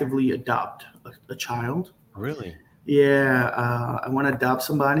to actively adopt a child. Really? Yeah, I want to adopt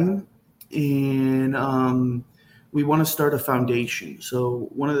somebody, and we want to start a foundation. So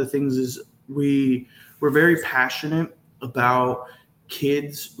one of the things is we're very passionate about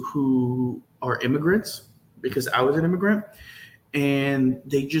kids who are immigrants because I was an immigrant, and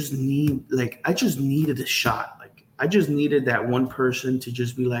they just need like I just needed a shot. Like I just needed that one person to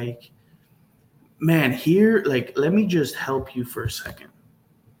just be like, man, here, like let me just help you for a second.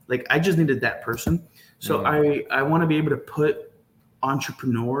 Like I just needed that person. So I want to be able to put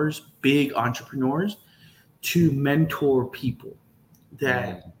entrepreneurs, big entrepreneurs, to mentor people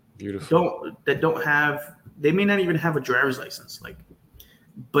that Beautiful. don't have, they may not even have a driver's license, like,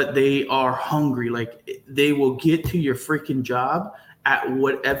 but they are hungry. Like they will get to your freaking job at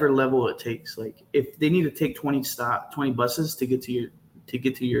whatever level it takes. Like if they need to take 20 buses to get to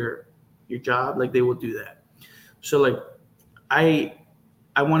your job, like they will do that. So like I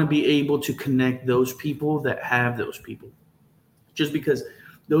I want to be able to connect those people that have those people, just because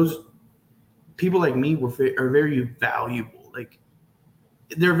those people like me are very valuable. Like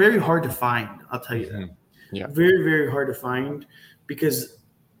they're very hard to find. I'll tell you that. Yeah. Very, very hard to find because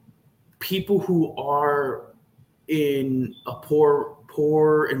people who are in a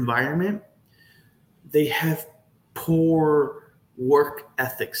poor environment, they have poor work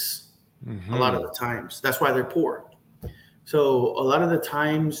ethics a lot of the times. That's why they're poor. So a lot of the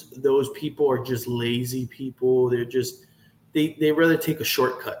times those people are just lazy people. They're just they rather take a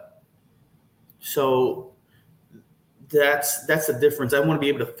shortcut. So that's the difference. I want to be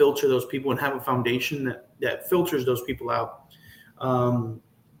able to filter those people and have a foundation that filters those people out.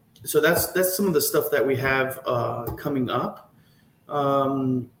 So that's some of the stuff that we have coming up.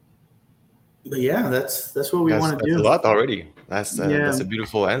 But yeah, that's what we want to do. That's a lot already. That's a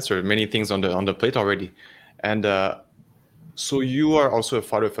beautiful answer. Many things on the plate already, and so you are also a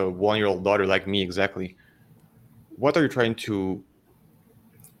father of a 1-year-old daughter like me. Exactly. What are you trying to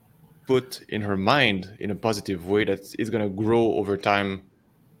put in her mind in a positive way that is going to grow over time,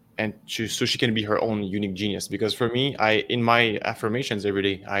 and so she can be her own unique genius? Because for me, in my affirmations every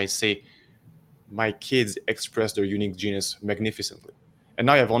day, I say my kids express their unique genius magnificently. And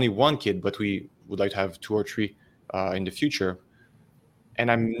now I have only one kid, but we would like to have 2 or 3 in the future. And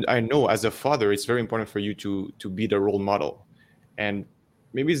I know as a father, it's very important for you to be the role model. And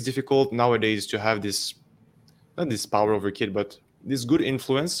maybe it's difficult nowadays to have this, not this power over kid, but this good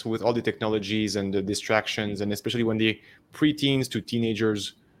influence with all the technologies and the distractions, and especially when they preteens to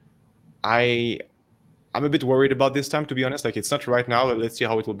teenagers. I'm a bit worried about this time, to be honest. Like it's not right now. Let's see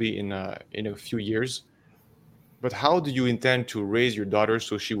how it will be in a few years. But how do you intend to raise your daughter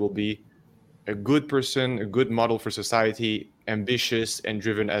so she will be a good person, a good model for society, ambitious and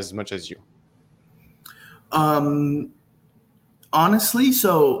driven as much as you? Honestly,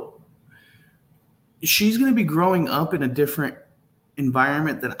 so she's going to be growing up in a different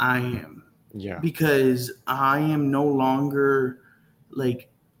environment than I am. Yeah. Because I am no longer like,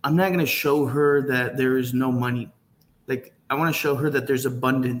 I'm not going to show her that there is no money. Like I want to show her that there's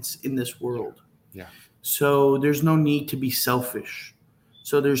abundance in this world. Yeah. So there's no need to be selfish.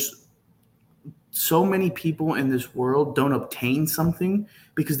 So there's so many people in this world don't obtain something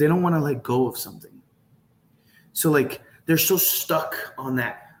because they don't want to let go of something. So like they're so stuck on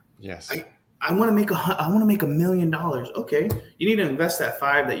that. Yes. I want to make $1 million. Okay, you need to invest that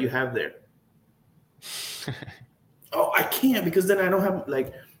 5 that you have there. Oh, I can't because then I don't have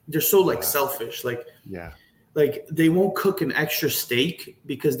like. They're so like selfish. Like yeah. Like they won't cook an extra steak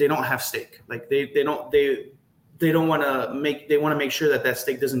because they don't have steak. Like they don't want to make. They want to make sure that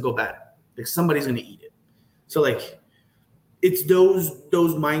steak doesn't go bad. Like somebody's gonna eat it. So like it's those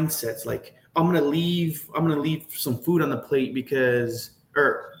mindsets. Like I'm gonna leave some food on the plate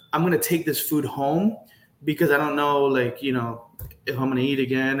or I'm gonna take this food home because I don't know, like, you know, if I'm gonna eat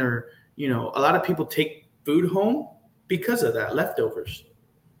again, or, you know, a lot of people take food home because of that, leftovers.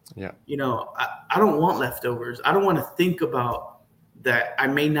 Yeah. You know, I don't want leftovers. I don't want to think about that I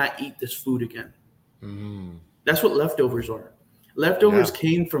may not eat this food again. That's what leftovers are. Leftovers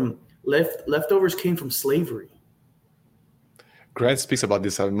came from slavery. Grant speaks about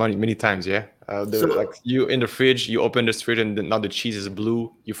this many times. Yeah, like you in the fridge, you open the fridge and now the cheese is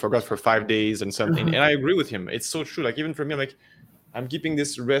blue. You forgot for 5 days and something. And I agree with him. It's so true. Like even for me, I'm like, I'm keeping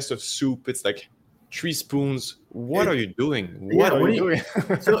this rest of soup. It's like 3 spoons. What are you doing? What are you doing?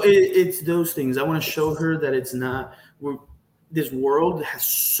 So it's those things. I want to show her that it's not. This world has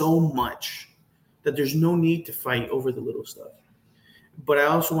so much that there's no need to fight over the little stuff. But I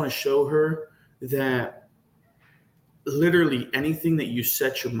also want to show her that literally anything that you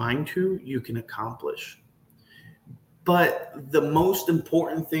set your mind to, you can accomplish. But the most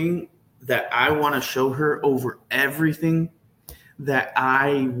important thing that I want to show her over everything that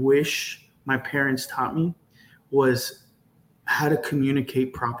I wish my parents taught me was how to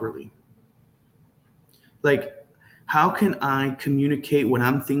communicate properly. Like, how can I communicate what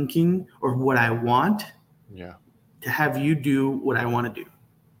I'm thinking or what I want to have you do what I want to do?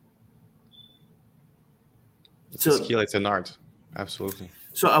 It's a skill, it's an art. Absolutely.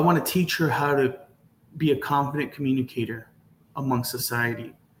 So I want to teach her how to be a confident communicator among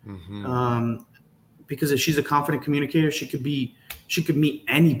society. Because if she's a confident communicator, she could meet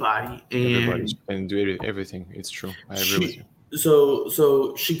anybody and do everything. It's true. I agree with you.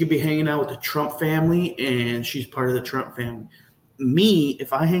 So she could be hanging out with the Trump family, and she's part of the Trump family. Me,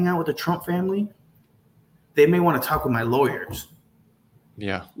 if I hang out with the Trump family, they may want to talk with my lawyers.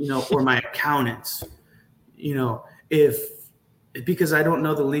 Yeah. Or my accountants. Because I don't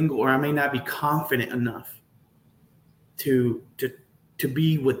know the lingo, or I may not be confident enough to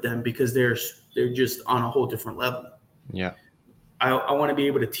be with them, because they're just on a whole different level. Yeah. I want to be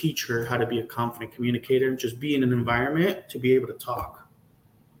able to teach her how to be a confident communicator and just be in an environment to be able to talk.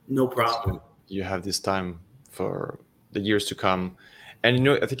 No problem. So you have this time for the years to come. And,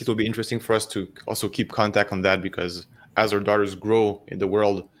 I think it will be interesting for us to also keep contact on that, because as our daughters grow in the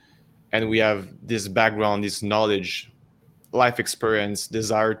world and we have this background, this knowledge, life experience,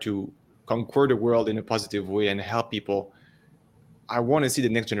 desire to conquer the world in a positive way and help people, I want to see the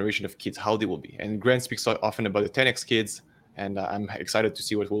next generation of kids, how they will be. And Grant speaks often about the 10X kids, and I'm excited to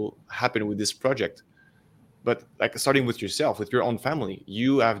see what will happen with this project. But like starting with yourself, with your own family,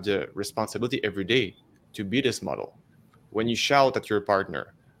 you have the responsibility every day to be this model. When you shout at your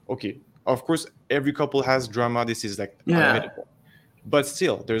partner, okay, of course, every couple has drama. This is like unavoidable. But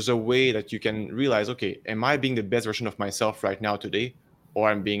still, there's a way that you can realize, okay, am I being the best version of myself right now today? Or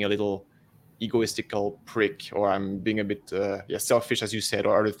I'm being a little egoistical prick, or I'm being a bit selfish, as you said,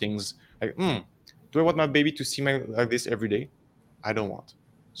 or other things. Like, do I want my baby to see me like this every day? I don't want.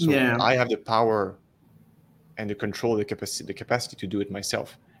 So I have the power and the control, the capacity to do it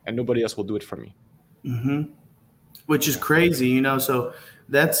myself, and nobody else will do it for me. Which is crazy, So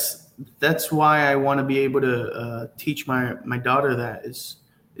that's why I want to be able to teach my daughter that is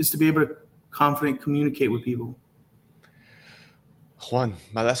to be able to confidently communicate with people. Juan,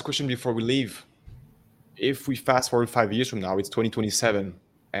 my last question before we leave. If we fast forward 5 years from now, it's 2027,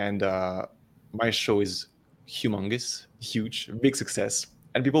 and my show is humongous, huge, big success,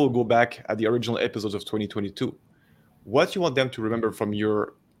 and people will go back at the original episodes of 2022. What do you want them to remember from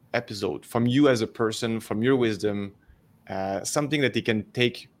your episode, from you as a person, from your wisdom, something that they can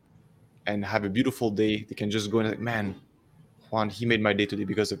take and have a beautiful day? They can just go and like, man, Juan, he made my day today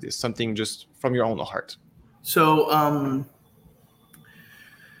because of this. Something just from your own heart. So,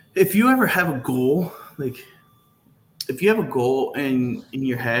 if you ever have a goal, like if you have a goal in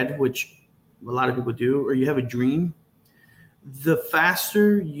your head, which a lot of people do, or you have a dream, the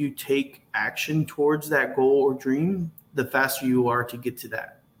faster you take action towards that goal or dream, the faster you are to get to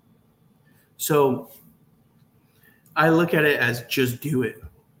that. So I look at it as just do it.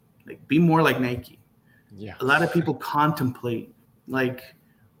 Like, be more like Nike. Yeah. A lot of people contemplate, like,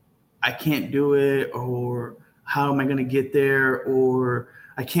 I can't do it, or how am I going to get there, or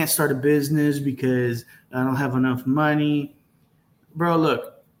I can't start a business because I don't have enough money. Bro,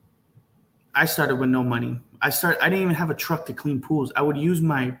 look, I started with no money. I didn't even have a truck to clean pools. I would use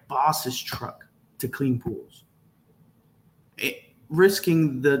my boss's truck to clean pools.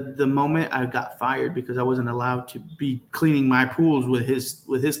 Risking the moment I got fired because I wasn't allowed to be cleaning my pools with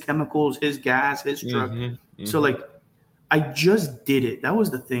his chemicals, his gas, his truck. So like, I just did it. That was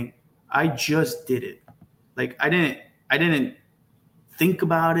the thing. I just did it. Like, I didn't think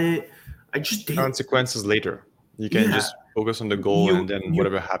about it. I just did. Consequences later. You can just focus on the goal, and then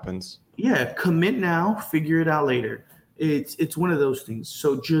whatever happens. Yeah, commit now, figure it out later. It's one of those things.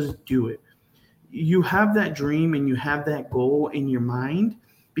 So just do it. You have that dream and you have that goal in your mind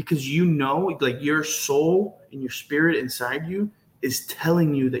because like, your soul and your spirit inside you is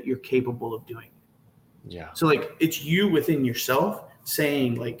telling you that you're capable of doing it. Yeah. So like, it's you within yourself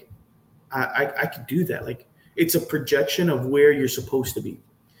saying like, I could do that. Like, it's a projection of where you're supposed to be.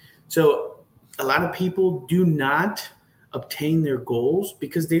 So a lot of people do not obtain their goals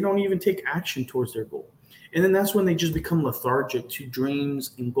because they don't even take action towards their goal. And then that's when they just become lethargic to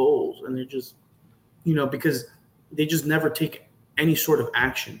dreams and goals. And they're just, because they just never take any sort of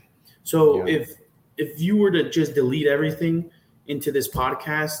action. So if you were to just delete everything into this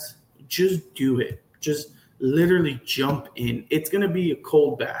podcast, just do it. Just literally jump in. It's going to be a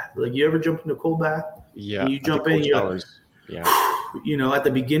cold bath. Like, you ever jump into a cold bath? Yeah, And you at the jump in, coach you're like, hours. Yeah. you know, at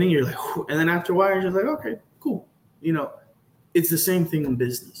the beginning, you're like, and then after a while, you're just like, okay, cool. You know, it's the same thing in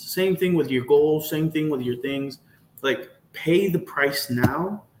business. Same thing with your goals. Same thing with your things. Like, pay the price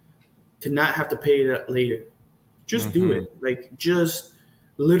now to not have to pay it later. Just do it. Like, just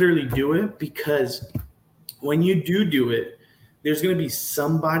literally do it, because when you do it, there's going to be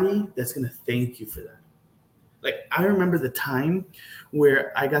somebody that's going to thank you for that. Like, I remember the time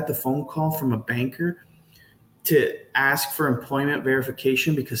where I got the phone call from a banker to ask for employment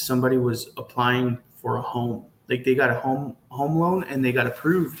verification because somebody was applying for a home. Like, they got a home loan and they got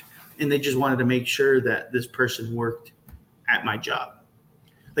approved, and they just wanted to make sure that this person worked at my job.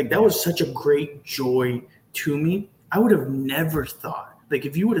 Like, that was such a great joy to me. I would have never thought, like,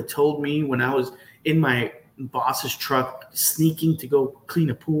 if you would have told me when I was in my boss's truck sneaking to go clean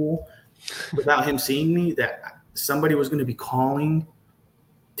a pool without him seeing me, that somebody was going to be calling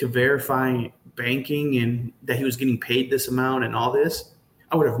to verify banking and that he was getting paid this amount and all this,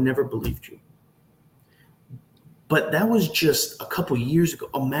 I would have never believed you. But that was just a couple years ago.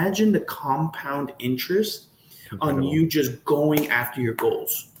 Imagine the compound interest on you just going after your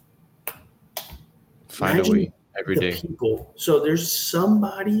goals. Finally, every day. People. So there's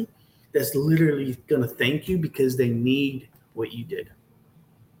somebody that's literally going to thank you because they need what you did.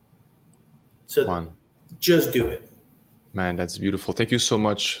 So just do it. Man, that's beautiful. Thank you so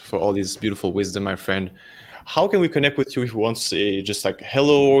much for all this beautiful wisdom, my friend. How can we connect with you if we want to say just like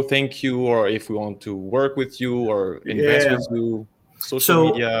hello, thank you, or if we want to work with you or invest with you?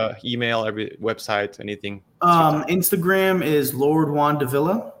 Social media, email, every website, anything? Instagram is Lord Juan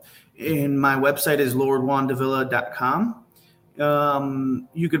Davila, and my website is lordjuandavila.com.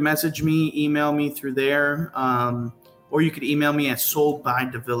 You could message me, email me through there, or you could email me at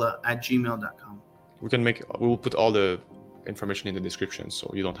soldbydavila@gmail.com. We will put all the information in the description, so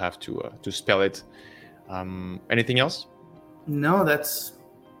you don't have to spell it. Anything else? No, that's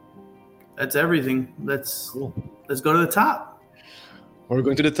everything. Let's go to the top. We're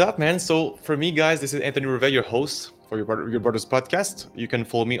going to the top, man. So for me, guys, this is Anthony Rivet, your host for Your Brothers Podcast. You can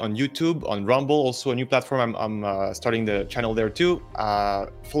follow me on YouTube, on Rumble, also a new platform. I'm starting the channel there too.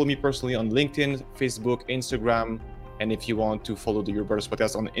 Follow me personally on LinkedIn, Facebook, Instagram. And if you want to follow the Your Brothers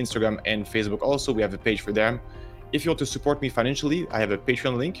Podcast on Instagram and Facebook also, we have a page for them. If you want to support me financially, I have a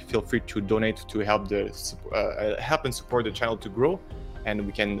Patreon link. Feel free to donate to help and support the channel to grow. And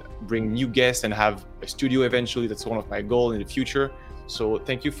we can bring new guests and have a studio eventually. That's one of my goals in the future. So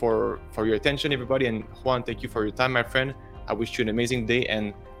thank you for your attention, everybody. And Juan, thank you for your time, my friend. I wish you an amazing day,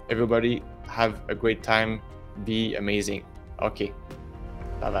 and everybody have a great time. Be amazing. Okay.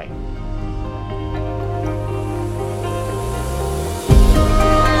 Bye-bye.